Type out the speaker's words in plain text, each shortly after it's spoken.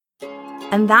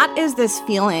And that is this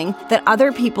feeling that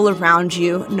other people around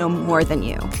you know more than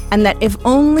you. And that if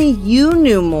only you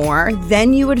knew more,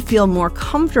 then you would feel more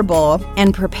comfortable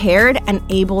and prepared and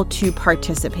able to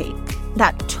participate.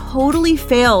 That totally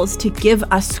fails to give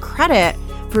us credit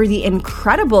for the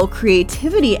incredible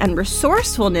creativity and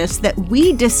resourcefulness that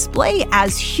we display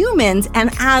as humans and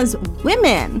as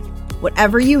women.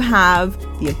 Whatever you have,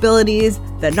 the abilities,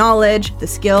 the knowledge, the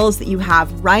skills that you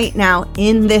have right now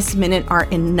in this minute are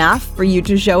enough for you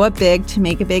to show up big, to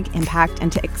make a big impact,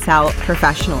 and to excel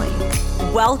professionally.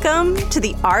 Welcome to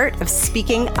The Art of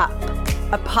Speaking Up,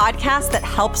 a podcast that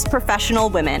helps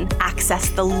professional women access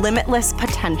the limitless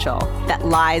potential that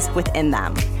lies within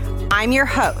them. I'm your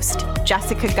host,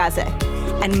 Jessica Guzik,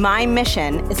 and my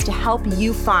mission is to help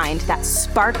you find that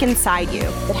spark inside you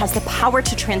that has the power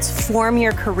to transform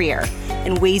your career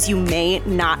in ways you may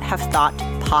not have thought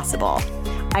possible.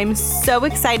 I'm so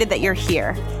excited that you're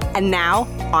here. And now,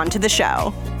 on to the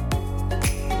show.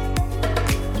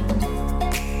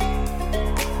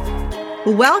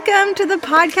 Welcome to the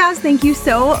podcast. Thank you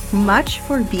so much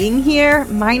for being here.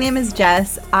 My name is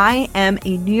Jess. I am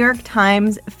a New York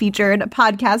Times featured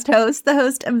podcast host, the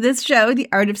host of this show, The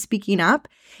Art of Speaking Up,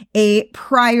 a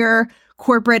prior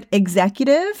corporate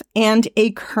executive, and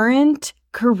a current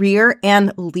career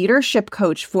and leadership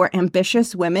coach for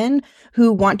ambitious women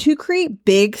who want to create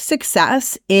big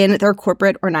success in their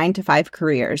corporate or 9-to-5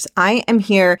 careers. I am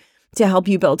here to help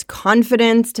you build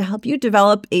confidence, to help you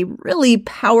develop a really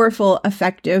powerful,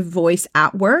 effective voice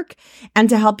at work, and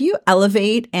to help you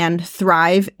elevate and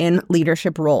thrive in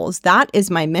leadership roles. That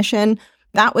is my mission.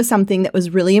 That was something that was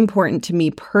really important to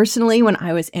me personally when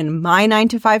I was in my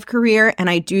 9-to-5 career, and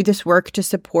I do this work to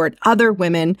support other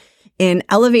women in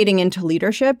elevating into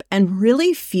leadership and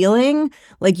really feeling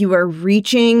like you are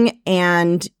reaching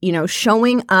and,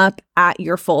 showing up at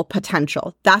your full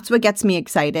potential. That's what gets me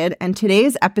excited. And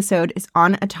today's episode is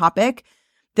on a topic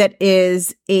that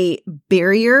is a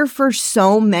barrier for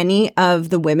so many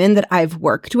of the women that I've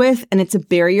worked with. And it's a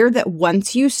barrier that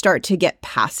once you start to get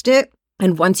past it,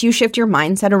 and once you shift your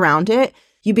mindset around it,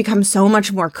 you become so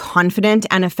much more confident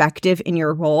and effective in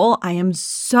your role. I am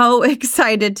so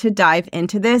excited to dive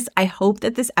into this. I hope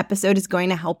that this episode is going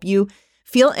to help you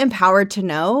feel empowered to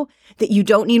know that you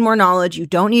don't need more knowledge, you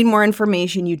don't need more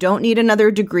information, you don't need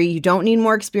another degree, you don't need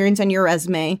more experience on your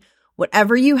resume.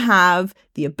 Whatever you have,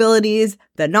 the abilities,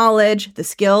 the knowledge, the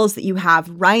skills that you have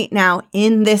right now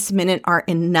in this minute are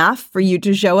enough for you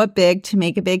to show up big, to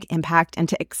make a big impact, and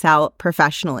to excel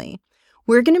professionally.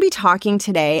 We're going to be talking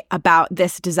today about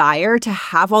this desire to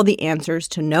have all the answers,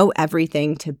 to know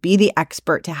everything, to be the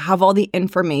expert, to have all the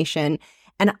information.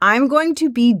 And I'm going to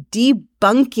be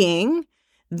debunking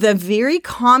the very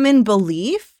common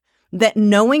belief that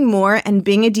knowing more and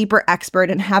being a deeper expert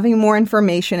and having more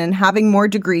information and having more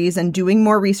degrees and doing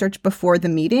more research before the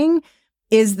meeting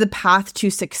is the path to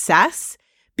success.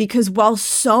 Because while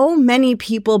so many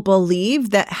people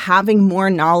believe that having more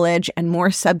knowledge and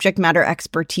more subject matter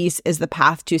expertise is the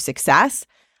path to success,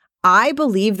 I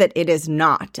believe that it is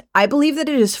not. I believe that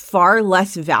it is far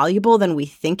less valuable than we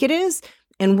think it is.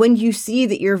 And when you see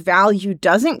that your value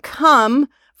doesn't come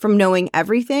from knowing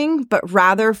everything, but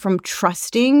rather from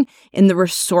trusting in the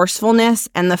resourcefulness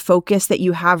and the focus that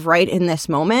you have right in this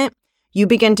moment, you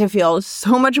begin to feel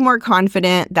so much more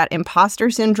confident. That imposter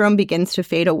syndrome begins to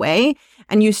fade away,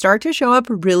 and you start to show up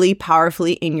really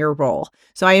powerfully in your role.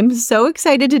 So I am so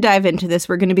excited to dive into this.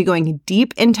 We're going to be going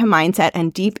deep into mindset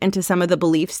and deep into some of the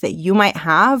beliefs that you might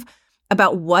have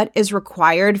about what is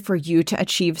required for you to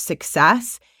achieve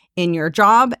success in your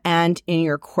job and in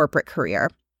your corporate career.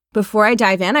 Before I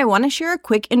dive in, I want to share a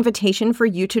quick invitation for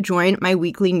you to join my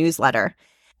weekly newsletter.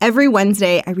 Every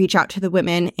Wednesday, I reach out to the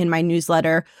women in my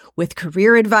newsletter with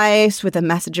career advice, with a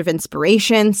message of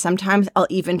inspiration. Sometimes I'll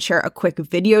even share a quick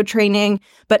video training.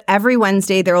 But every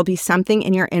Wednesday, there will be something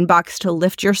in your inbox to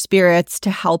lift your spirits,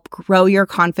 to help grow your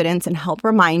confidence, and help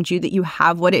remind you that you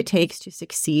have what it takes to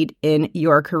succeed in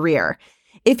your career.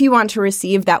 If you want to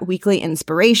receive that weekly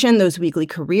inspiration, those weekly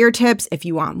career tips, if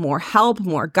you want more help,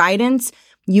 more guidance,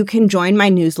 you can join my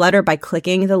newsletter by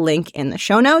clicking the link in the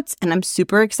show notes, and I'm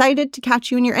super excited to catch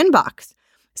you in your inbox.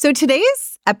 So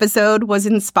today's episode was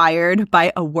inspired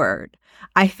by a word.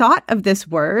 I thought of this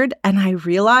word and I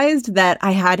realized that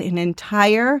I had an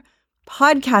entire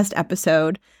podcast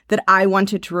episode that I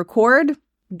wanted to record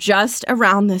just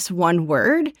around this one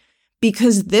word,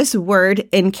 because this word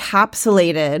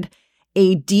encapsulated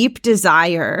a deep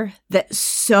desire that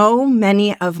so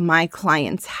many of my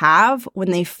clients have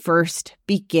when they first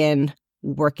begin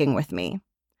working with me.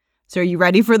 So are you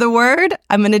ready for the word?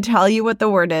 I'm going to tell you what the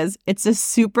word is. It's a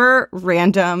super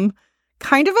random,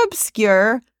 kind of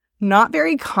obscure, not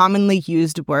very commonly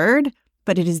used word,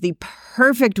 but it is the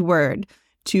perfect word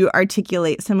to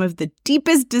articulate some of the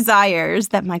deepest desires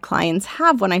that my clients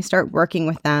have when I start working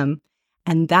with them.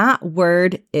 And that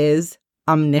word is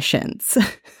omniscience.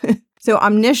 So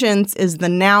omniscience is the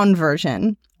noun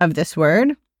version of this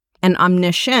word, and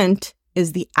omniscient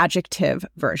is the adjective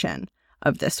version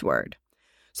of this word.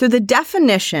 So the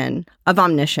definition of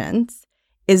omniscience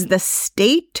is the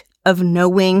state of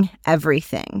knowing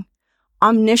everything.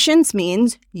 Omniscience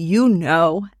means you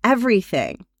know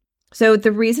everything. So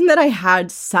the reason that I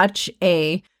had such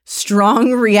a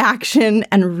strong reaction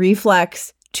and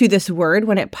reflex to this word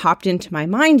when it popped into my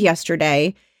mind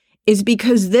yesterday is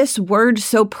because this word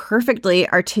so perfectly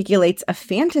articulates a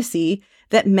fantasy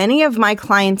that many of my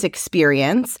clients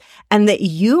experience and that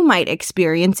you might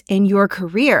experience in your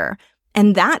career.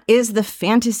 And that is the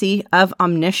fantasy of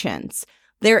omniscience.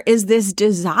 There is this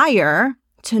desire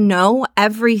to know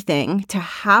everything, to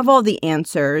have all the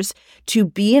answers, to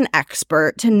be an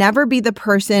expert, to never be the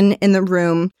person in the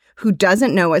room who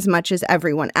doesn't know as much as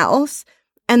everyone else.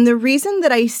 And the reason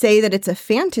that I say that it's a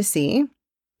fantasy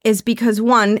is because,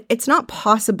 one, it's not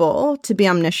possible to be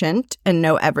omniscient and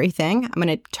know everything. I'm going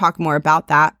to talk more about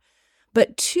that.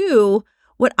 But two,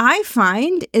 what I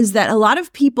find is that a lot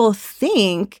of people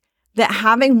think that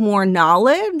having more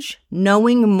knowledge,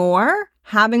 knowing more,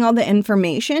 having all the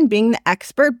information, being the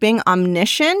expert, being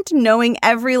omniscient, knowing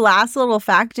every last little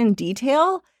fact and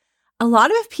detail, a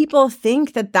lot of people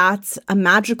think that that's a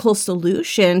magical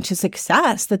solution to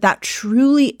success, that that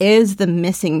truly is the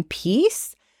missing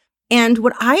piece. And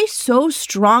what I so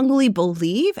strongly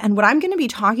believe, and what I'm going to be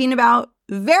talking about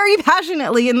very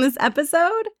passionately in this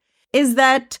episode, is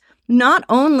that not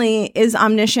only is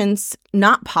omniscience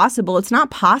not possible, it's not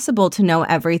possible to know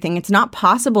everything. It's not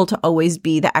possible to always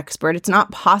be the expert. It's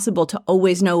not possible to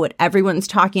always know what everyone's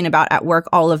talking about at work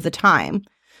all of the time.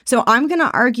 So I'm going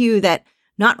to argue that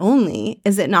not only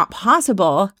is it not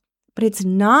possible, but it's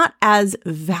not as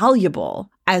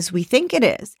valuable as we think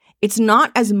it is. It's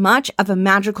not as much of a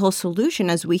magical solution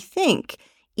as we think.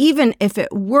 Even if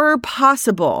it were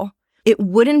possible, it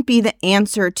wouldn't be the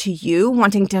answer to you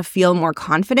wanting to feel more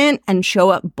confident and show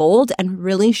up bold and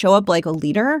really show up like a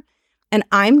leader. And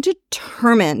I'm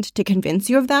determined to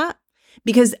convince you of that,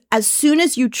 because as soon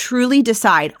as you truly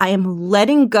decide, I am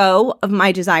letting go of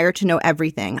my desire to know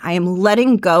everything, I am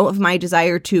letting go of my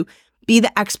desire to be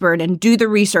the expert and do the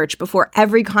research before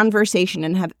every conversation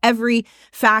and have every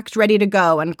fact ready to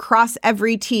go and cross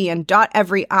every T and dot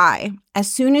every I. As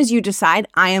soon as you decide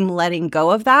I am letting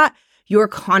go of that, your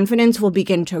confidence will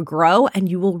begin to grow and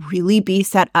you will really be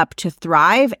set up to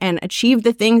thrive and achieve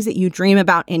the things that you dream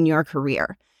about in your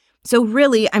career. So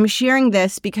really, I'm sharing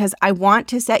this because I want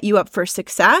to set you up for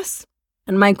success.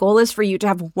 And my goal is for you to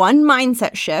have one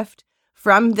mindset shift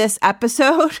from this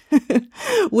episode,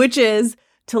 which is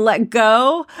to let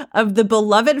go of the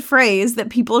beloved phrase that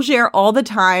people share all the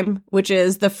time, which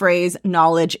is the phrase,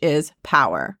 knowledge is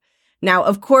power. Now,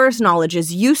 of course, knowledge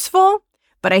is useful,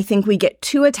 but I think we get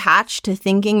too attached to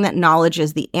thinking that knowledge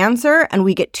is the answer, and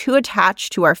we get too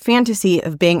attached to our fantasy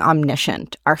of being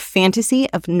omniscient, our fantasy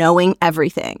of knowing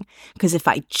everything. Because if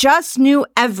I just knew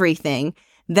everything,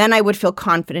 then I would feel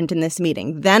confident in this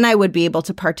meeting. Then I would be able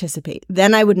to participate.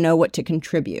 Then I would know what to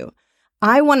contribute.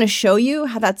 I want to show you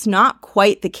how that's not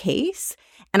quite the case.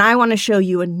 And I want to show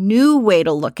you a new way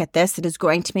to look at this that is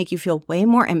going to make you feel way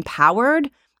more empowered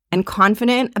and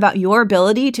confident about your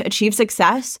ability to achieve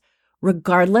success,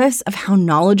 regardless of how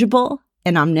knowledgeable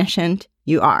and omniscient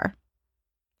you are.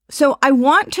 So I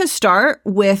want to start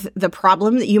with the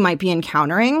problem that you might be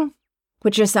encountering,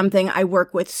 which is something I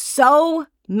work with so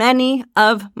many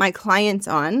of my clients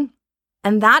on.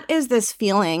 And that is this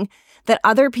feeling that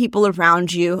other people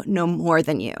around you know more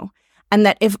than you. And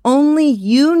that if only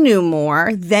you knew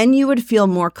more, then you would feel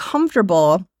more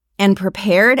comfortable and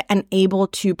prepared and able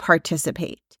to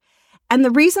participate. And the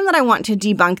reason that I want to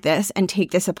debunk this and take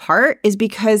this apart is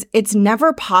because it's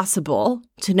never possible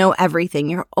to know everything.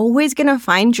 You're always going to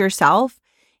find yourself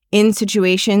in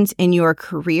situations in your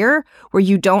career where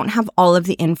you don't have all of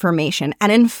the information.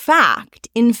 And in fact,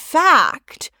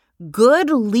 good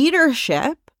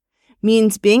leadership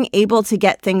means being able to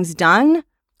get things done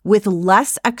with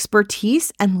less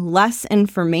expertise and less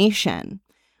information.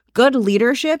 Good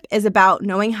leadership is about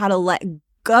knowing how to let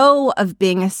go of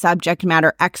being a subject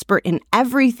matter expert in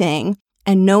everything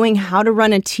and knowing how to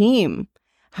run a team,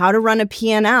 how to run a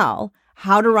P&L,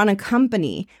 how to run a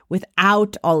company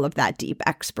without all of that deep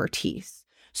expertise.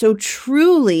 So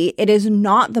truly, it is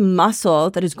not the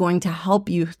muscle that is going to help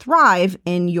you thrive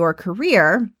in your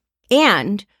career.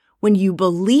 And when you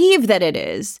believe that it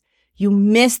is, You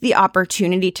miss the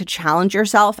opportunity to challenge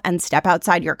yourself and step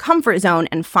outside your comfort zone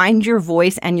and find your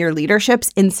voice and your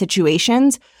leaderships in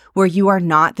situations where you are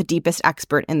not the deepest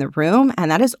expert in the room.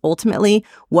 And that is ultimately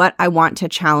what I want to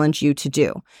challenge you to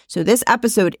do. So this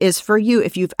episode is for you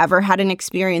if you've ever had an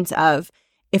experience of,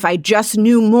 if I just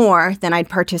knew more, then I'd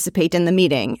participate in the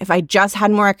meeting. If I just had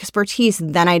more expertise,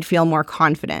 then I'd feel more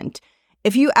confident.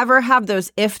 If you ever have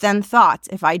those if-then thoughts,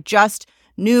 if I just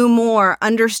knew more,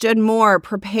 understood more,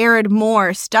 prepared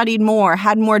more, studied more,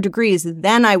 had more degrees,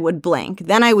 then I would blink,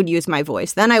 then I would use my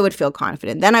voice, then I would feel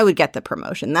confident, then I would get the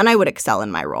promotion, then I would excel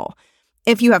in my role.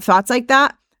 If you have thoughts like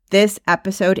that, this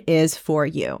episode is for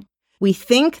you. We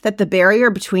think that the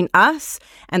barrier between us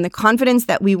and the confidence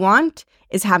that we want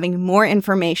is having more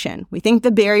information. We think the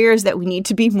barrier is that we need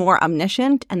to be more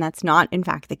omniscient, and that's not, in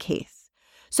fact, the case.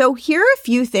 So here are a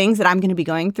few things that I'm going to be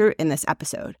going through in this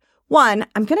episode. One,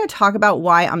 I'm going to talk about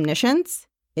why omniscience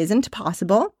isn't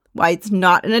possible, why it's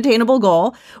not an attainable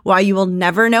goal, why you will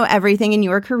never know everything in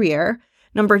your career.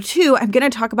 Number two, I'm going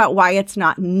to talk about why it's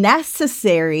not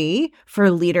necessary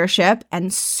for leadership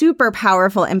and super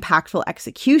powerful, impactful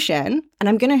execution. And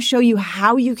I'm going to show you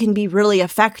how you can be really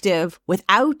effective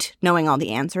without knowing all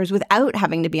the answers, without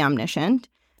having to be omniscient.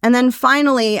 And then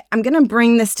finally, I'm going to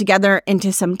bring this together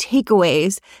into some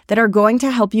takeaways that are going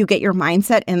to help you get your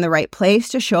mindset in the right place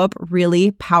to show up really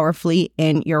powerfully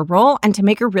in your role and to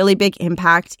make a really big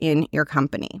impact in your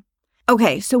company.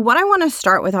 Okay, so what I want to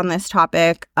start with on this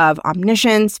topic of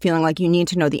omniscience, feeling like you need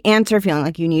to know the answer, feeling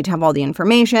like you need to have all the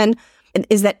information,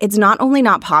 is that it's not only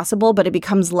not possible, but it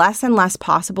becomes less and less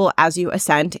possible as you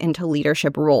ascend into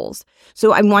leadership roles.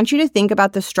 So I want you to think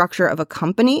about the structure of a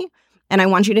company. And I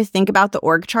want you to think about the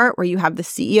org chart where you have the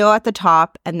CEO at the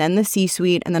top and then the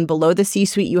C-suite, and then below the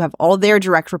C-suite, you have all their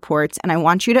direct reports. And I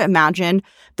want you to imagine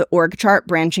the org chart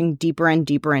branching deeper and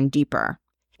deeper and deeper.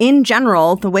 In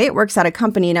general, the way it works at a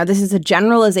company, now this is a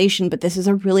generalization, but this is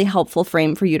a really helpful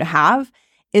frame for you to have,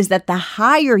 is that the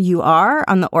higher you are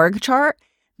on the org chart,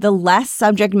 the less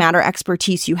subject matter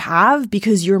expertise you have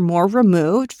because you're more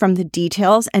removed from the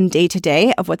details and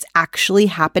day-to-day of what's actually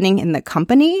happening in the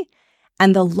company.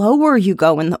 And the lower you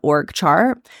go in the org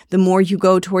chart, the more you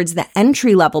go towards the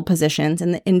entry-level positions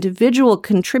and the individual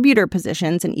contributor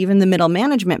positions and even the middle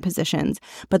management positions.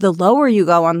 But the lower you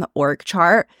go on the org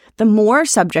chart, the more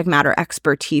subject matter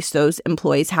expertise those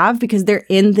employees have because they're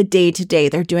in the day-to-day.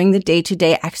 They're doing the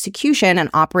day-to-day execution and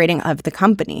operating of the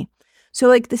company. So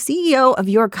like the CEO of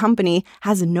your company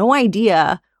has no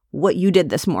idea what you did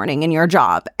this morning in your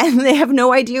job, and they have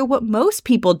no idea what most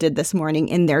people did this morning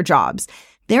in their jobs.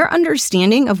 Their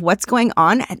understanding of what's going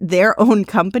on at their own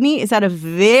company is at a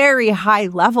very high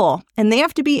level, and they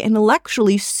have to be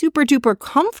intellectually super duper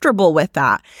comfortable with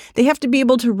that. They have to be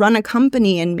able to run a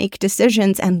company and make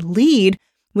decisions and lead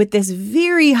with this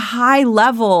very high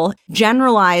level,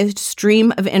 generalized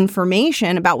stream of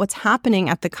information about what's happening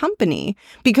at the company,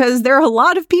 because there are a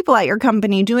lot of people at your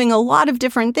company doing a lot of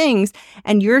different things,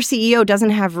 and your CEO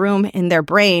doesn't have room in their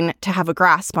brain to have a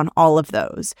grasp on all of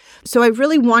those. So I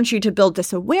really want you to build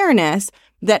this awareness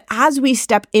that as we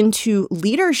step into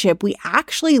leadership, we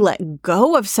actually let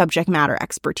go of subject matter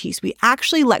expertise. We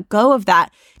actually let go of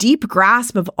that deep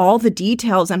grasp of all the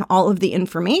details and all of the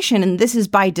information, and this is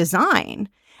by design.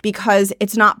 Because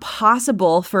it's not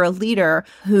possible for a leader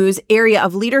whose area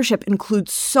of leadership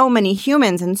includes so many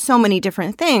humans and so many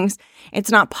different things, it's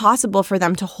not possible for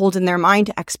them to hold in their mind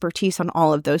expertise on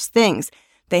all of those things.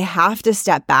 They have to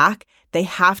step back. They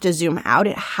have to zoom out.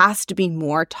 It has to be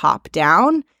more top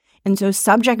down. And so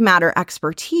subject matter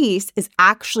expertise is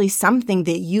actually something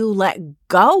that you let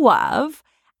go of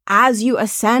as you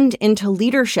ascend into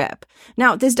leadership.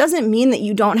 Now, this doesn't mean that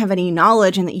you don't have any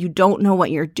knowledge and that you don't know what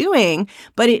you're doing,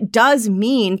 but it does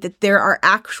mean that there are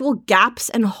actual gaps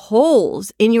and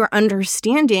holes in your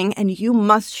understanding, and you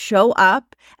must show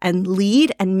up and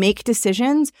lead and make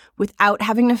decisions without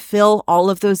having to fill all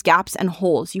of those gaps and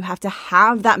holes. You have to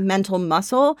have that mental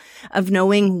muscle of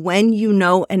knowing when you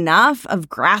know enough, of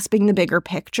grasping the bigger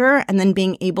picture, and then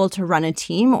being able to run a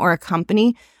team or a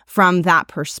company from that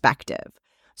perspective.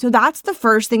 So that's the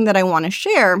first thing that I want to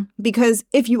share, because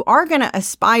if you are going to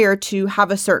aspire to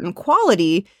have a certain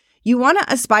quality, you want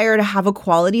to aspire to have a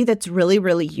quality that's really,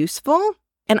 really useful.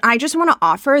 And I just want to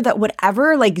offer that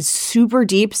whatever like super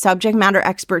deep subject matter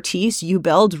expertise you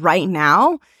build right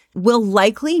now will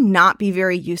likely not be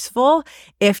very useful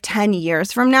if 10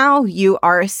 years from now you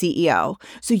are a CEO.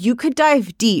 So you could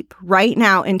dive deep right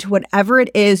now into whatever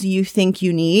it is you think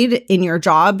you need in your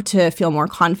job to feel more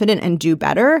confident and do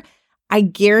better. I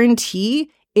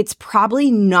guarantee it's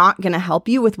probably not going to help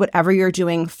you with whatever you're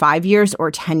doing 5 years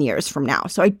or 10 years from now.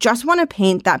 So I just want to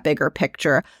paint that bigger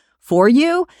picture for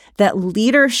you that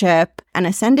leadership and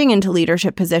ascending into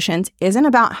leadership positions isn't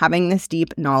about having this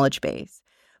deep knowledge base.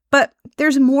 But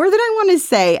there's more that I want to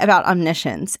say about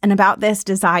omniscience and about this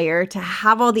desire to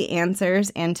have all the answers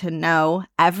and to know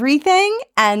everything.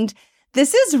 And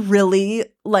this is really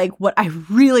like what I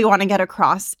really want to get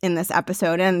across in this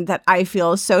episode and that I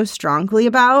feel so strongly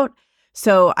about.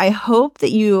 So I hope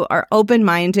that you are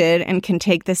open-minded and can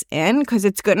take this in because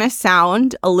it's going to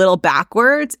sound a little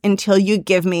backwards until you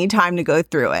give me time to go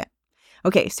through it.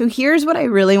 Okay, so here's what I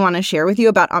really want to share with you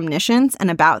about omniscience and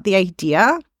about the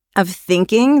idea of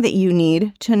thinking that you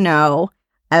need to know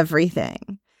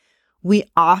everything. We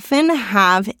often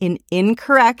have an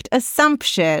incorrect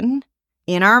assumption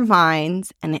in our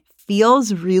minds, and it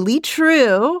feels really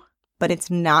true, but it's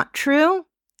not true.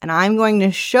 And I'm going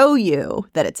to show you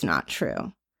that it's not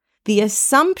true. The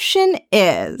assumption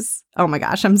is, oh my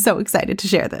gosh, I'm so excited to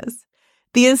share this.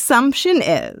 The assumption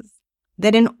is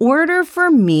that in order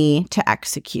for me to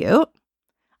execute,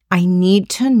 I need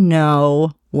to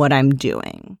know what I'm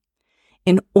doing.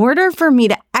 In order for me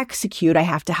to execute, I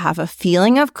have to have a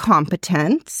feeling of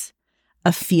competence,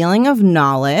 a feeling of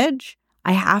knowledge.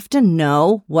 I have to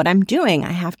know what I'm doing.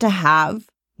 I have to have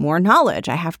more knowledge.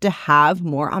 I have to have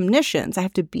more omniscience. I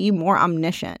have to be more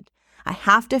omniscient. I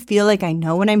have to feel like I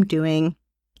know what I'm doing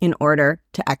in order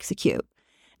to execute.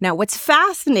 Now, what's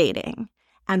fascinating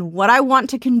and what I want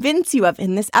to convince you of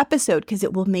in this episode, because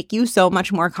it will make you so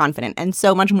much more confident and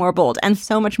so much more bold and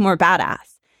so much more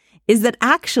badass, is that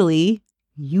actually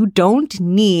you don't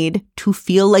need to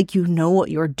feel like you know what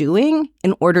you're doing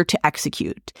in order to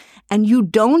execute. And you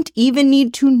don't even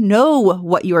need to know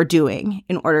what you're doing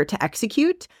in order to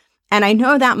execute. And I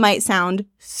know that might sound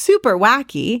super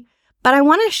wacky, but I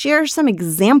want to share some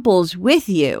examples with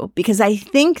you because I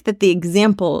think that the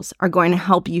examples are going to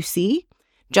help you see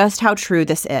just how true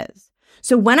this is.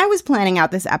 So when I was planning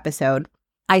out this episode,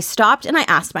 I stopped and I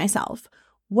asked myself,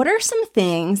 what are some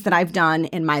things that I've done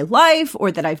in my life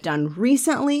or that I've done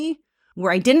recently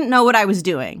where I didn't know what I was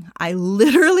doing? I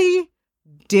literally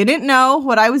didn't know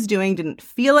what I was doing, didn't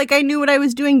feel like I knew what I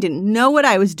was doing, didn't know what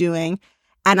I was doing,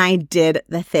 and I did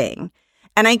the thing.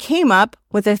 And I came up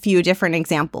with a few different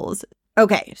examples.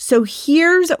 Okay, so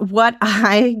here's what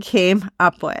I came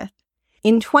up with.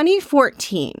 In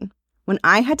 2014, when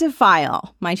I had to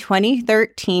file my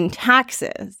 2013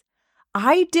 taxes,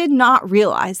 I did not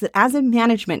realize that as a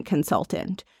management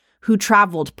consultant who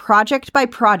traveled project by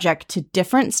project to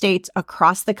different states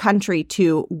across the country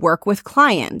to work with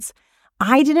clients,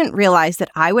 I didn't realize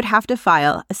that I would have to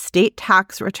file a state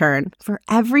tax return for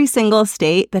every single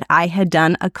state that I had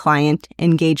done a client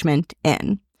engagement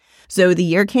in. So the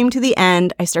year came to the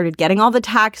end. I started getting all the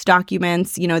tax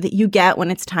documents, that you get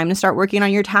when it's time to start working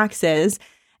on your taxes.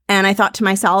 And I thought to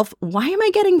myself, why am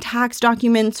I getting tax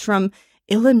documents from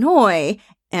Illinois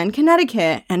and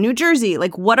Connecticut and New Jersey?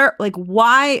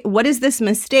 What is this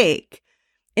mistake?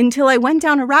 Until I went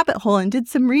down a rabbit hole and did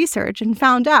some research and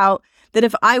found out that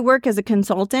if I work as a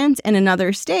consultant in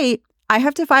another state, I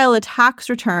have to file a tax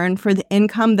return for the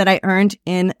income that I earned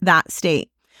in that state.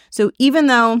 So even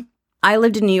though I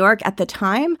lived in New York at the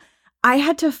time, I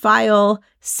had to file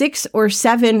 6 or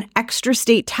 7 extra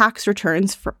state tax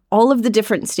returns for all of the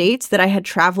different states that I had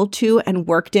traveled to and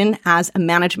worked in as a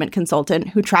management consultant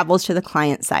who travels to the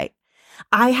client site.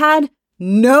 I had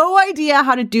no idea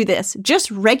how to do this. Just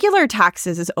regular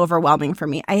taxes is overwhelming for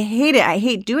me. I hate it. I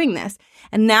hate doing this.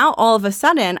 And now all of a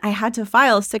sudden, I had to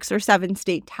file 6 or 7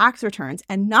 state tax returns.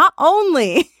 And not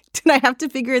only did I have to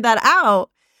figure that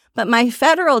out, but my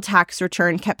federal tax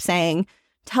return kept saying,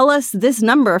 tell us this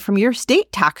number from your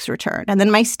state tax return. And then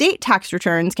my state tax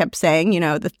returns kept saying,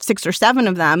 the 6 or 7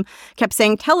 of them kept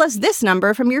saying, tell us this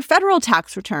number from your federal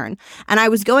tax return. And I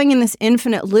was going in this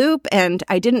infinite loop and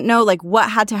I didn't know what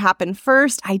had to happen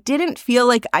first. I didn't feel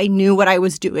like I knew what I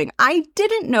was doing. I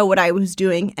didn't know what I was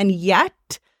doing. And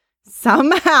yet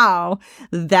somehow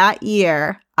that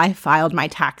year I filed my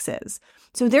taxes.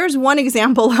 So there's one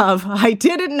example of I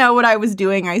didn't know what I was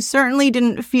doing. I certainly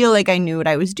didn't feel like I knew what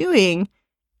I was doing.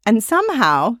 And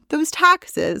somehow those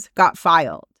taxes got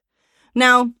filed.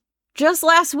 Now, just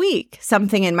last week,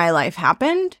 something in my life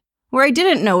happened where I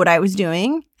didn't know what I was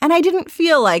doing and I didn't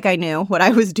feel like I knew what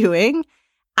I was doing,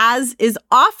 as is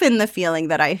often the feeling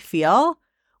that I feel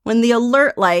when the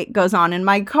alert light goes on in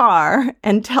my car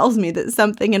and tells me that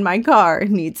something in my car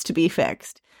needs to be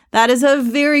fixed. That is a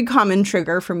very common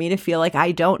trigger for me to feel like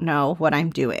I don't know what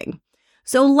I'm doing.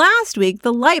 So last week,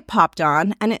 the light popped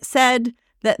on and it said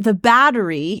that the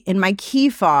battery in my key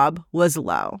fob was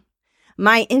low.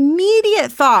 My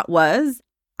immediate thought was,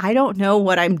 I don't know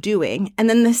what I'm doing. And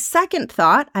then the second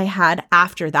thought I had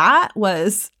after that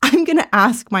was, I'm going to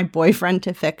ask my boyfriend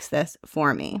to fix this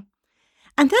for me.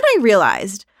 And then I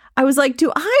realized, I was like,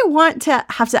 do I want to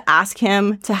have to ask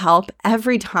him to help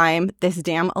every time this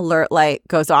damn alert light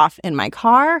goes off in my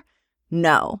car?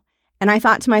 No. And I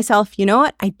thought to myself, you know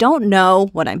what? I don't know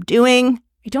what I'm doing.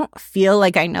 I don't feel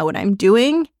like I know what I'm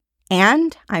doing.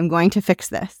 And I'm going to fix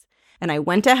this. And I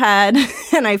went ahead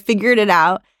and I figured it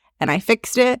out and I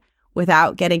fixed it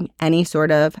without getting any sort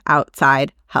of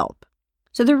outside help.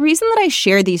 So the reason that I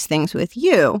share these things with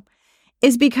you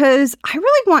is because I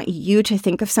really want you to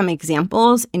think of some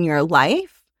examples in your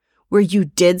life where you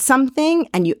did something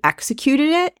and you executed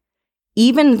it,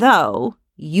 even though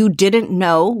you didn't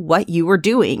know what you were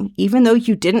doing, even though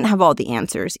you didn't have all the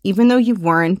answers, even though you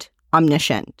weren't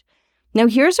omniscient. Now,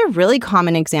 here's a really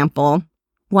common example,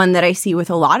 one that I see with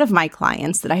a lot of my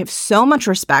clients that I have so much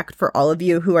respect for all of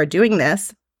you who are doing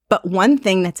this. But one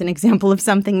thing that's an example of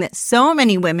something that so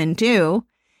many women do,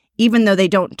 even though they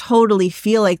don't totally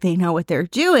feel like they know what they're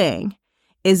doing,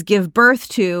 is give birth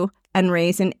to and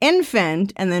raise an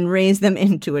infant and then raise them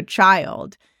into a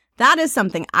child. That is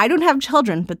something, I don't have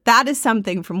children, but that is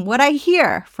something from what I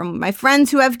hear from my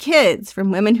friends who have kids,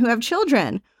 from women who have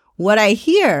children. What I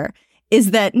hear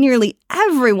is that nearly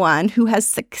everyone who has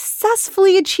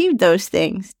successfully achieved those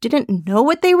things didn't know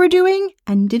what they were doing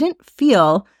and didn't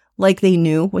feel like they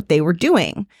knew what they were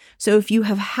doing. So if you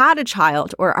have had a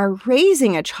child or are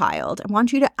raising a child, I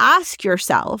want you to ask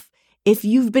yourself if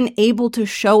you've been able to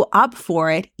show up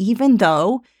for it, even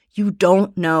though you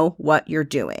don't know what you're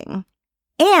doing.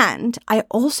 And I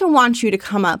also want you to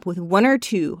come up with one or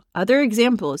two other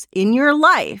examples in your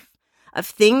life of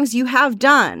things you have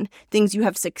done, things you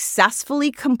have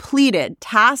successfully completed,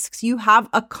 tasks you have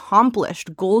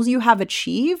accomplished, goals you have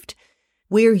achieved,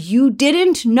 where you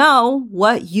didn't know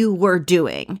what you were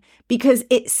doing. Because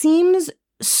it seems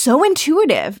so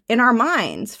intuitive in our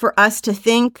minds for us to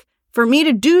think, for me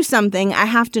to do something, I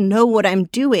have to know what I'm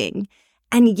doing.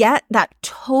 And yet that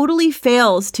totally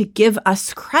fails to give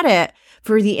us credit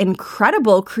for the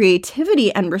incredible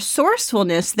creativity and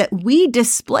resourcefulness that we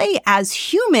display as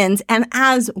humans and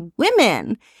as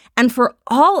women, and for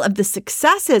all of the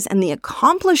successes and the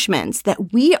accomplishments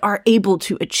that we are able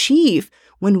to achieve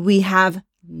when we have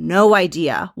no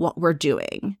idea what we're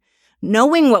doing.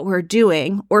 Knowing what we're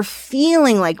doing or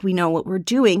feeling like we know what we're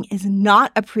doing is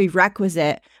not a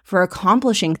prerequisite for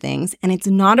accomplishing things, and it's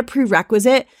not a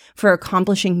prerequisite for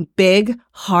accomplishing big,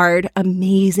 hard,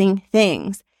 amazing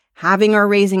things. Having or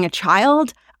raising a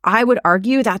child, I would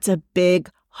argue that's a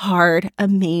big, hard,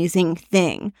 amazing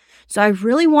thing. So I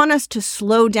really want us to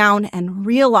slow down and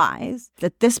realize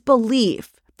that this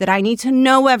belief that I need to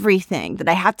know everything, that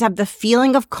I have to have the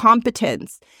feeling of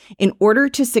competence in order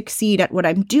to succeed at what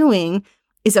I'm doing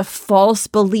is a false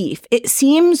belief. It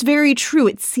seems very true.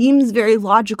 It seems very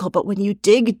logical. But when you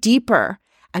dig deeper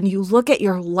and you look at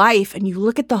your life and you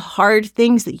look at the hard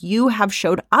things that you have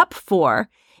showed up for,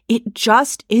 it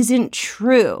just isn't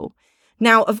true.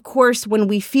 Now, of course, when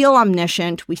we feel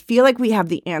omniscient, we feel like we have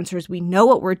the answers, we know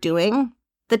what we're doing,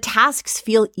 the tasks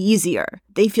feel easier.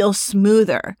 They feel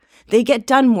smoother. They get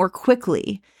done more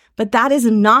quickly. But that is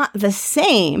not the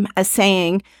same as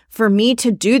saying, for me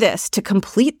to do this, to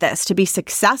complete this, to be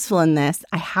successful in this,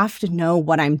 I have to know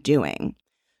what I'm doing.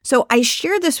 So I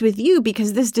share this with you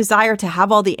because this desire to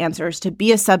have all the answers, to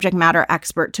be a subject matter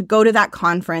expert, to go to that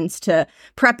conference, to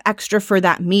prep extra for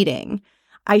that meeting,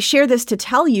 I share this to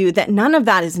tell you that none of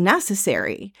that is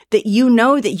necessary, that you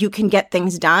know that you can get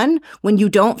things done when you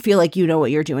don't feel like you know what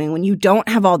you're doing, when you don't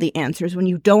have all the answers, when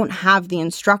you don't have the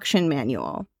instruction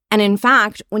manual. And in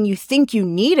fact, when you think you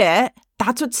need it,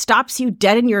 that's what stops you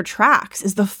dead in your tracks,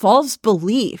 is the false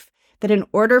belief that in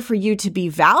order for you to be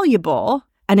valuable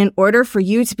and in order for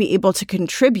you to be able to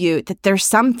contribute, that there's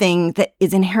something that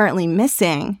is inherently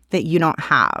missing that you don't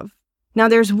have. Now,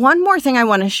 there's one more thing I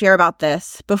want to share about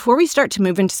this before we start to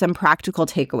move into some practical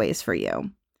takeaways for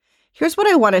you. Here's what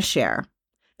I want to share.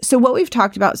 So what we've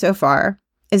talked about so far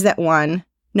is that 1,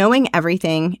 knowing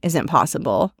everything isn't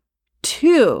possible.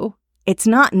 2, it's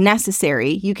not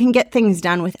necessary. You can get things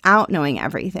done without knowing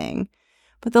everything.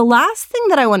 But the last thing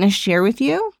that I want to share with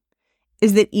you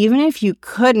is that even if you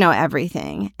could know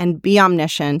everything and be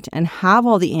omniscient and have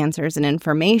all the answers and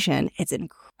information, it's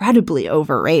incredibly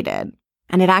overrated.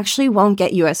 And it actually won't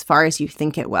get you as far as you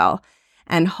think it will.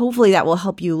 And hopefully that will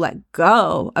help you let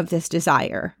go of this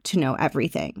desire to know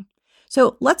everything.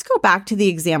 So let's go back to the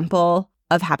example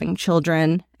of having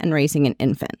children and raising an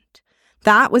infant.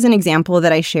 That was an example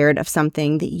that I shared of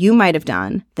something that you might have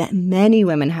done, that many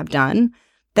women have done,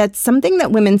 That's something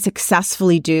that women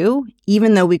successfully do,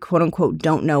 even though we quote unquote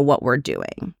don't know what we're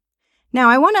doing. Now,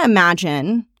 I want to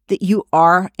imagine that you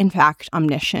are, in fact,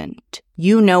 omniscient.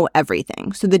 You know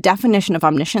everything. So the definition of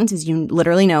omniscience is you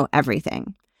literally know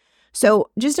everything. So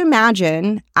just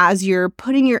imagine as you're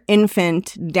putting your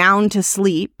infant down to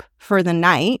sleep for the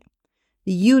night,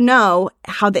 you know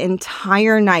how the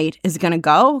entire night is going to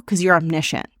go because you're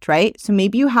omniscient, right? So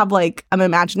maybe you have I'm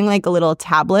imagining a little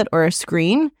tablet or a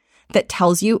screen that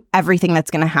tells you everything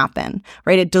that's going to happen,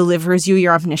 right? It delivers you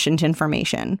your omniscient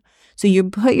information. So you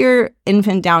put your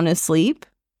infant down to sleep,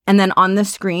 and then on the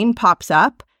screen pops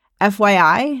up,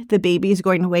 FYI, the baby is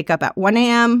going to wake up at 1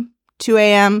 a.m., 2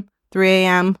 a.m., 3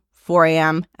 a.m., 4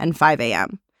 a.m., and 5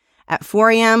 a.m. At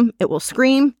 4 a.m., it will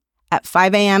scream. At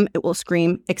 5 a.m., it will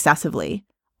scream excessively.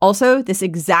 Also, this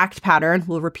exact pattern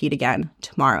will repeat again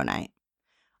tomorrow night.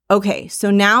 Okay, so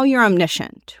now you're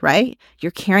omniscient, right?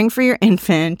 You're caring for your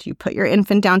infant. You put your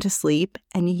infant down to sleep,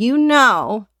 and you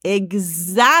know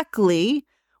exactly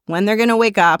when they're going to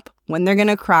wake up, when they're going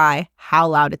to cry, how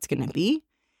loud it's going to be.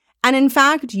 And in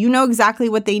fact, you know exactly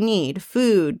what they need: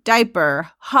 food,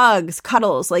 diaper, hugs,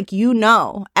 cuddles, you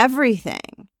know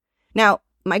everything. Now,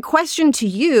 my question to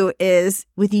you is,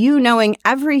 with you knowing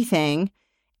everything,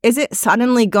 is it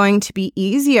suddenly going to be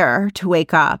easier to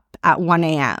wake up at 1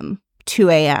 a.m., 2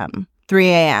 a.m., 3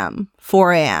 a.m.,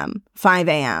 4 a.m., 5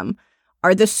 a.m.?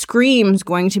 Are the screams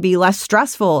going to be less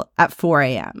stressful at 4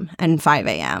 a.m. and 5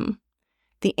 a.m.?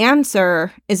 The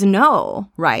answer is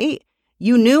no, right?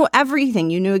 You knew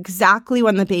everything. You knew exactly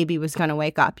when the baby was going to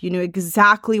wake up. You knew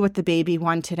exactly what the baby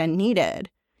wanted and needed.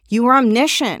 You were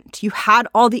omniscient. You had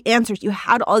all the answers. You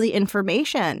had all the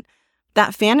information.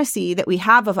 That fantasy that we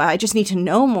have of, I just need to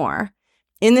know more.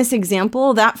 In this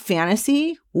example, that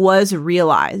fantasy was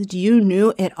realized. You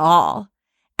knew it all.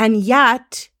 And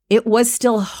yet, it was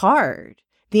still hard.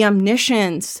 The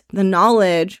omniscience, the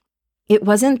knowledge, it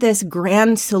wasn't this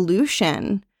grand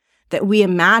solution that we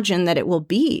imagine that it will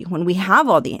be when we have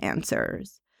all the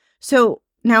answers. So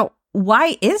now,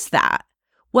 why is that?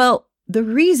 Well, the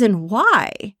reason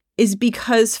why is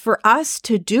because for us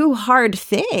to do hard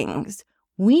things,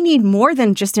 we need more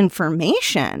than just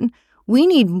information. We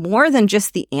need more than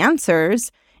just the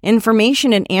answers.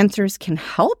 Information and answers can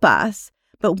help us,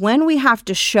 but when we have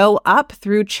to show up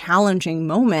through challenging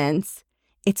moments,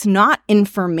 it's not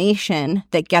information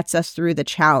that gets us through the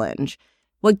challenge.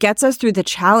 What gets us through the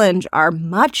challenge are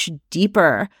much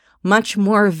deeper, much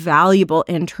more valuable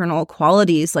internal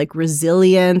qualities like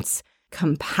resilience,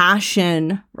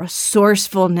 compassion,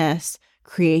 resourcefulness,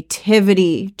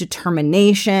 creativity,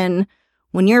 determination.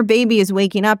 When your baby is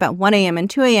waking up at 1 a.m. and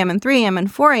 2 a.m. and 3 a.m.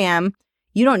 and 4 a.m.,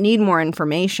 you don't need more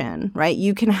information, right?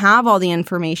 You can have all the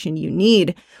information you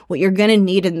need. What you're going to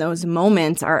need in those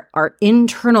moments are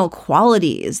internal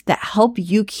qualities that help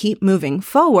you keep moving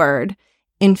forward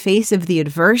in face of the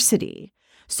adversity.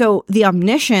 So the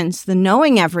omniscience, the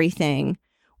knowing everything,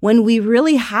 when we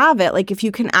really have it, if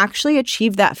you can actually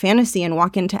achieve that fantasy and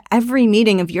walk into every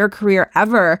meeting of your career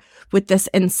ever with this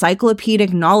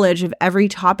encyclopedic knowledge of every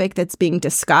topic that's being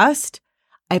discussed,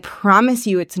 I promise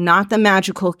you it's not the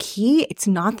magical key. It's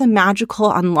not the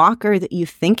magical unlocker that you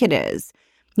think it is.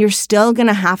 You're still going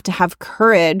to have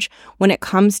courage when it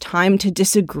comes time to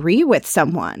disagree with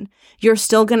someone. You're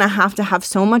still going to have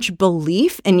so much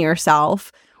belief in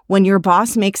yourself when your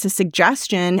boss makes a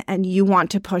suggestion and you want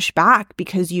to push back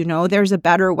because you know there's a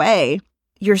better way.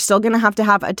 You're still going to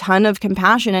have a ton of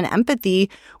compassion and empathy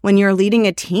when you're leading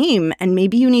a team, and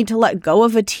maybe you need to let go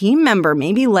of a team member.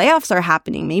 Maybe layoffs are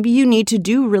happening. Maybe you need to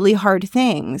do really hard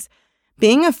things.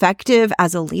 Being effective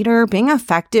as a leader, being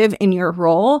effective in your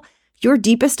role, your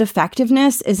deepest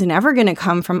effectiveness is never going to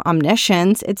come from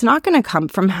omniscience. It's not going to come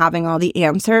from having all the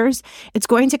answers. It's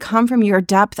going to come from your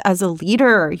depth as a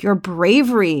leader, your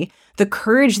bravery, the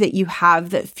courage that you have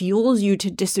that fuels you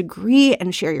to disagree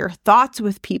and share your thoughts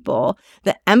with people,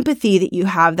 the empathy that you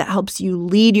have that helps you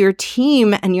lead your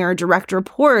team and your direct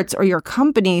reports or your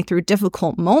company through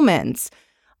difficult moments.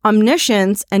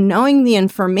 Omniscience and knowing the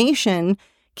information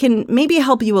can maybe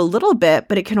help you a little bit,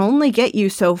 but it can only get you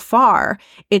so far.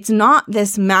 It's not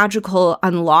this magical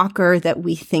unlocker that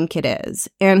we think it is.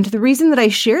 And the reason that I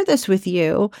share this with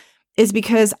you is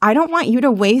because I don't want you to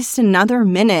waste another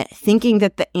minute thinking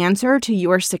that the answer to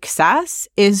your success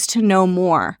is to know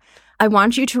more. I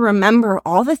want you to remember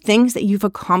all the things that you've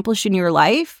accomplished in your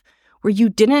life where you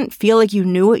didn't feel like you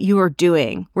knew what you were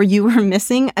doing, where you were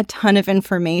missing a ton of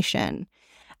information.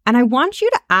 And I want you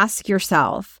to ask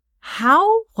yourself,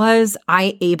 how was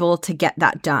I able to get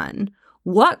that done?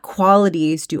 What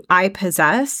qualities do I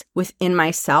possess within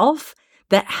myself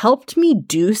that helped me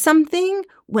do something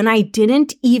when I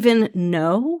didn't even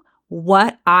know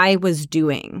what I was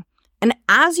doing? And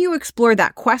as you explore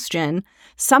that question,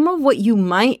 some of what you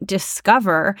might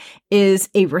discover is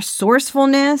a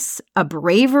resourcefulness, a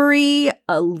bravery,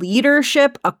 a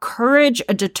leadership, a courage,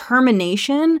 a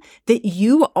determination that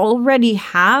you already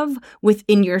have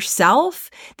within yourself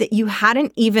that you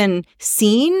hadn't even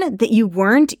seen, that you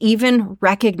weren't even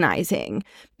recognizing.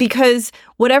 Because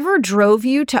whatever drove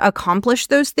you to accomplish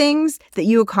those things that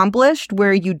you accomplished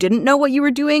where you didn't know what you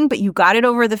were doing, but you got it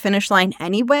over the finish line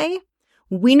anyway,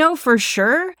 we know for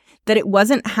sure that it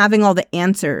wasn't having all the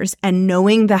answers and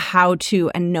knowing the how-to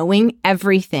and knowing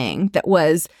everything that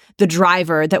was the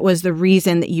driver, that was the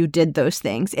reason that you did those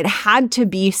things. It had to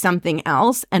be something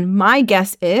else. And my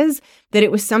guess is that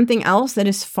it was something else that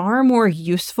is far more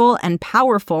useful and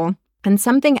powerful, and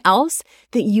something else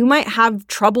that you might have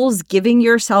troubles giving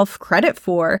yourself credit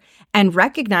for and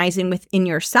recognizing within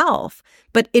yourself.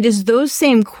 But it is those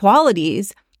same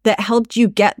qualities that helped you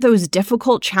get those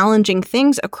difficult, challenging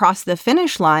things across the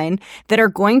finish line that are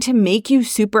going to make you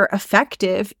super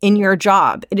effective in your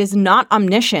job. It is not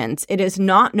omniscience. It is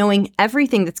not knowing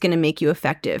everything that's going to make you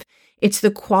effective. It's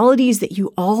the qualities that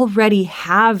you already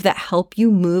have that help you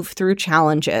move through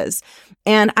challenges.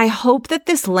 And I hope that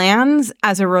this lands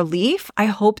as a relief. I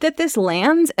hope that this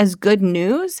lands as good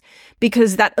news,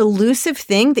 because that elusive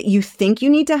thing that you think you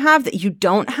need to have that you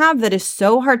don't have, that is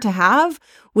so hard to have,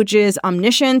 which is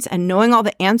omniscience and knowing all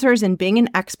the answers and being an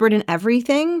expert in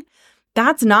everything,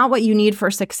 that's not what you need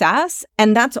for success.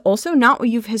 And that's also not what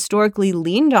you've historically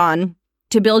leaned on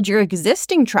to build your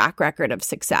existing track record of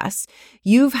success.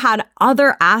 You've had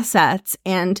other assets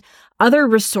and other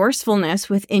resourcefulness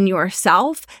within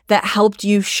yourself that helped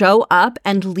you show up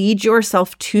and lead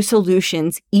yourself to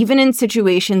solutions, even in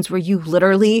situations where you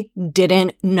literally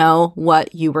didn't know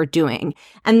what you were doing.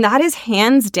 And that is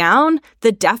hands down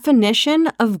the definition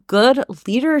of good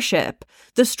leadership.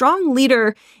 The strong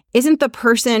leader isn't the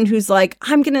person who's like,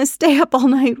 I'm going to stay up all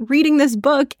night reading this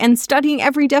book and studying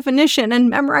every definition and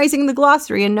memorizing the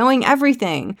glossary and knowing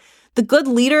everything. The good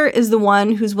leader is the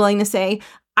one who's willing to say,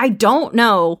 I don't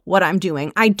know what I'm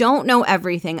doing. I don't know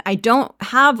everything. I don't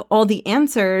have all the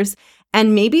answers.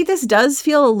 And maybe this does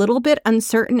feel a little bit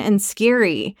uncertain and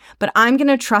scary, but I'm going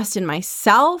to trust in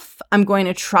myself. I'm going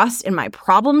to trust in my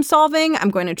problem solving. I'm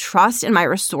going to trust in my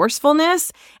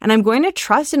resourcefulness. And I'm going to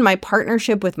trust in my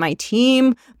partnership with my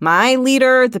team, my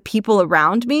leader, the people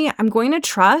around me. I'm going to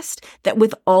trust that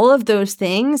with all of those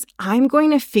things, I'm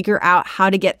going to figure out how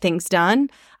to get things done,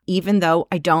 even though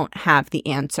I don't have the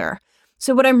answer.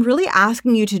 So what I'm really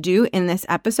asking you to do in this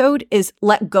episode is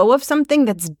let go of something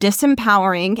that's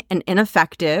disempowering and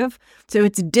ineffective. So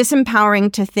it's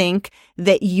disempowering to think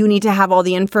that you need to have all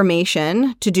the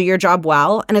information to do your job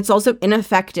well. And it's also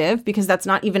ineffective because that's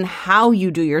not even how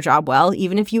you do your job well.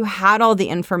 Even if you had all the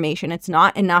information, it's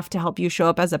not enough to help you show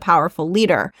up as a powerful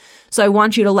leader. So I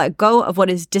want you to let go of what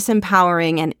is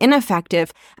disempowering and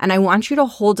ineffective. And I want you to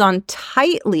hold on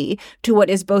tightly to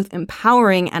what is both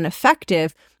empowering and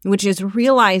effective, which is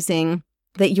realizing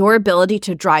that your ability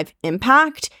to drive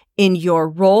impact in your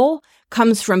role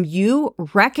comes from you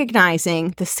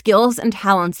recognizing the skills and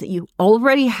talents that you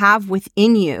already have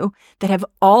within you that have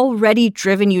already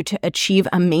driven you to achieve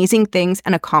amazing things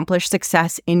and accomplish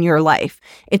success in your life.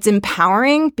 It's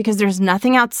empowering because there's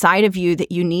nothing outside of you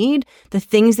that you need. The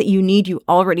things that you need, you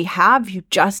already have. You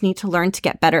just need to learn to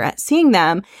get better at seeing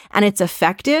them. And it's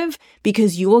effective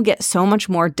because you will get so much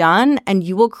more done and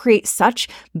you will create such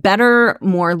better,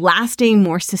 more lasting,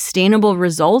 more sustainable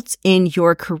results in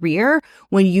your career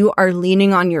when you are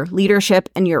leaning on your leadership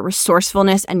and your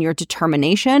resourcefulness and your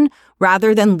determination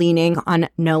rather than leaning on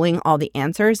knowing all the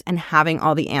answers and having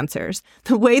all the answers.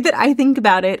 The way that I think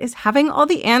about it is having all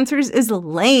the answers is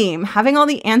lame. Having all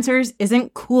the answers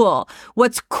isn't cool.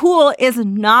 What's cool is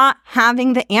not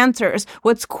having the answers.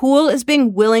 What's cool is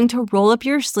being willing to roll up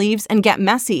your sleeves and get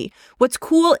messy. What's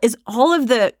cool is all of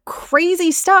the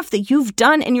crazy stuff that you've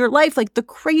done in your life, like the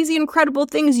crazy, incredible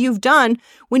things you've done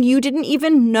when you didn't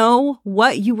even know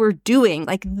what you were doing.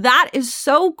 Like that is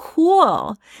so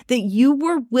cool that you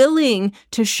were willing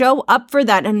to show up for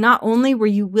that. And not only were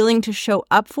you willing to show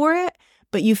up for it,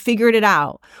 but you figured it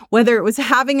out. Whether it was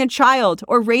having a child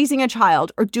or raising a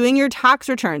child or doing your tax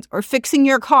returns or fixing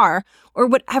your car or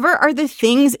whatever are the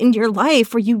things in your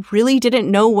life where you really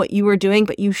didn't know what you were doing,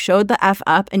 but you showed the F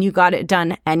up and you got it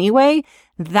done anyway.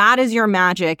 That is your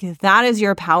magic. That is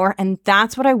your power. And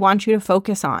that's what I want you to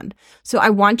focus on. So I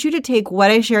want you to take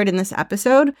what I shared in this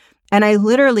episode and I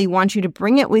literally want you to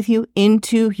bring it with you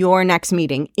into your next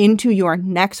meeting, into your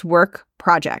next work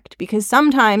project. Because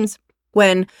sometimes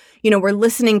When, we're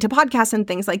listening to podcasts and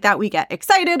things like that, we get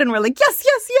excited and we're like, yes,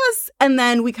 yes, yes. And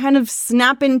then we kind of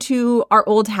snap into our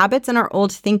old habits and our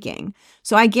old thinking.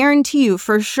 So I guarantee you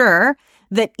for sure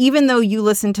that even though you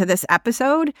listen to this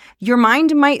episode, your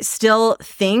mind might still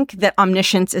think that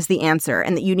omniscience is the answer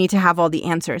and that you need to have all the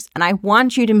answers. And I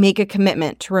want you to make a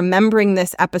commitment to remembering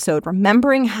this episode,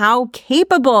 remembering how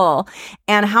capable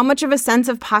and how much of a sense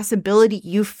of possibility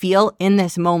you feel in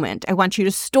this moment. I want you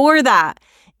to store that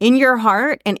in your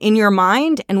heart and in your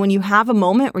mind. And when you have a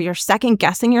moment where you're second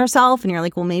guessing yourself and you're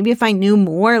like, well, maybe if I knew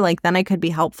more, then I could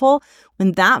be helpful.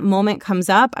 When that moment comes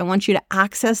up, I want you to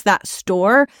access that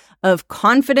store of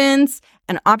confidence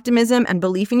and optimism and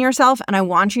belief in yourself. And I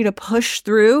want you to push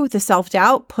through the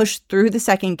self-doubt, push through the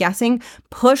second guessing,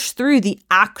 push through the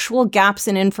actual gaps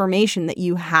in information that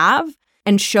you have,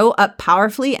 and show up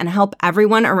powerfully and help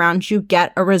everyone around you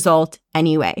get a result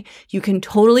anyway. You can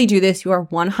totally do this. You are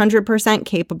 100%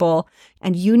 capable,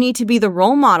 and you need to be the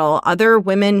role model. Other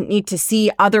women need to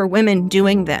see other women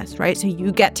doing this, right? So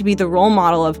you get to be the role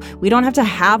model of, we don't have to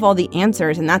have all the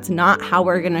answers, and that's not how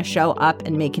we're going to show up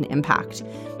and make an impact.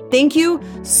 Thank you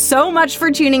so much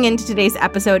for tuning into today's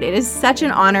episode. It is such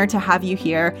an honor to have you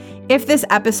here. If this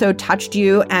episode touched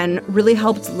you and really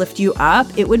helped lift you up,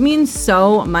 it would mean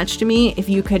so much to me if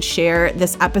you could share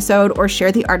this episode or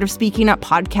share the Art of Speaking Up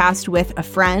podcast with a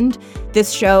friend.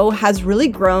 This show has really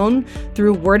grown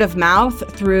through word of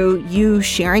mouth, through you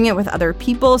sharing it with other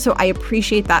people. So I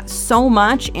appreciate that so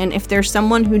much. And if there's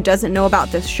someone who doesn't know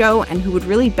about this show and who would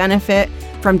really benefit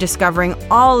from discovering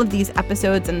all of these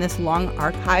episodes in this long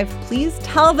archive, please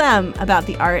tell them about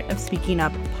the Art of Speaking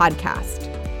Up podcast.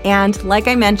 And like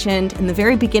I mentioned in the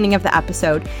very beginning of the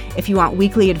episode, if you want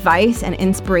weekly advice and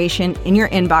inspiration in your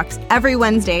inbox every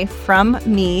Wednesday from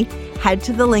me, head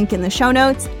to the link in the show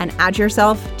notes and add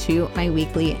yourself to my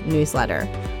weekly newsletter.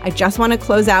 I just want to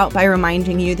close out by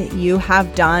reminding you that you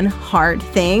have done hard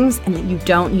things and that you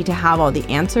don't need to have all the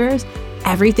answers.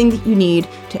 Everything that you need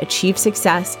to achieve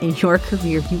success in your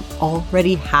career, you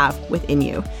already have within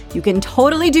you. You can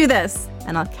totally do this,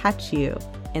 and I'll catch you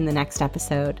in the next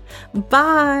episode.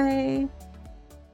 Bye.